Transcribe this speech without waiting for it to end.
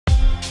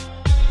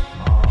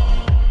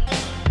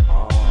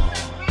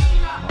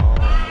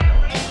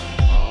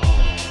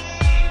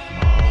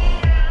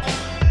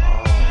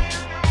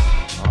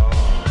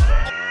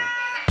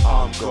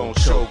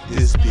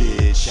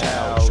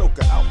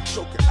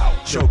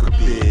choke a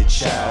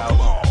bitch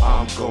out.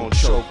 I'm gon'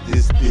 choke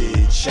this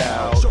bitch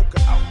out,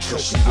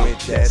 cause she went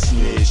that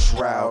snitch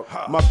route.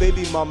 My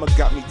baby mama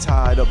got me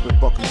tied up in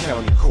Buncombe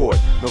County Court.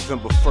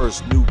 November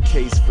 1st, new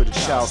case for the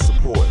child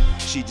support.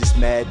 She just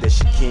mad that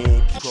she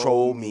can't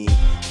control me,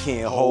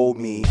 can't hold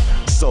me,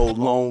 so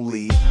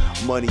lonely.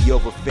 Money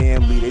over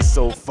family, they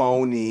so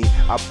phony.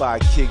 I buy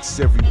kicks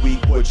every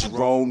week, what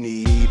Jerome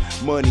need.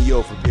 Money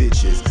over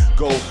bitches,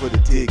 go for the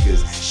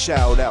diggers.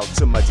 Shout out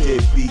to my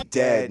deadbeat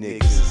dad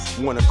niggas.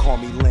 Wanna call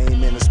me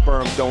lame and a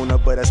sperm donor,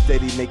 but I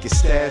steady make it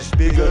stash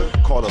bigger.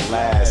 Call the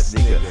last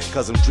nigga,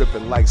 cause I'm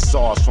dripping like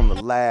sauce from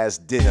the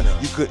last dinner.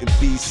 You couldn't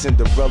be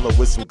Cinderella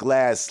with some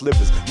glass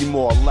slippers. You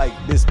more like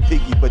Miss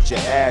Piggy, but your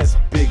ass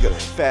bigger.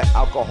 Fat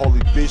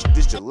alcoholic bitch,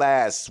 this your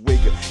last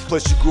swigger.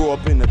 Plus you grew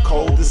up in the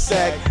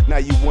cul-de-sac, now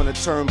you wanna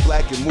turn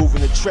black and move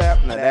in the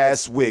trap, now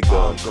that's wigger.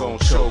 I'm gon'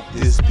 choke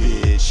this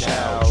bitch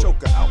out,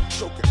 choke her out,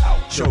 choke her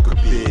out, choke a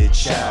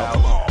bitch out.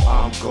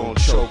 I'm gon'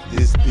 choke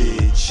this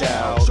bitch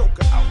out,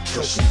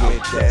 cause she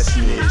went that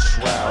snitch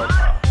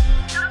route.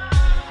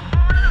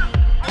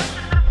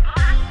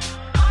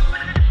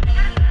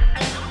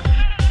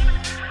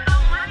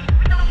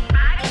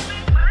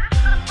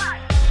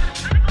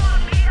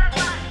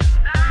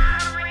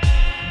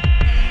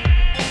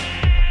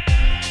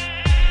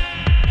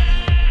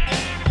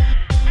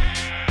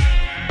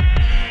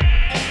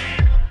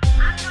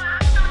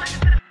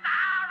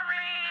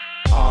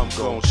 I'm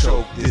gon'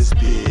 choke this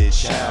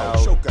bitch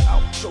out, choke her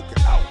out, choke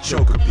her out,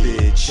 choke a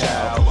bitch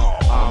out.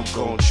 I'm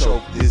gon'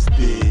 choke this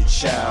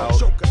bitch out,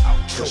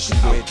 cause she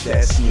went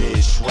that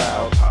snitch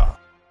route.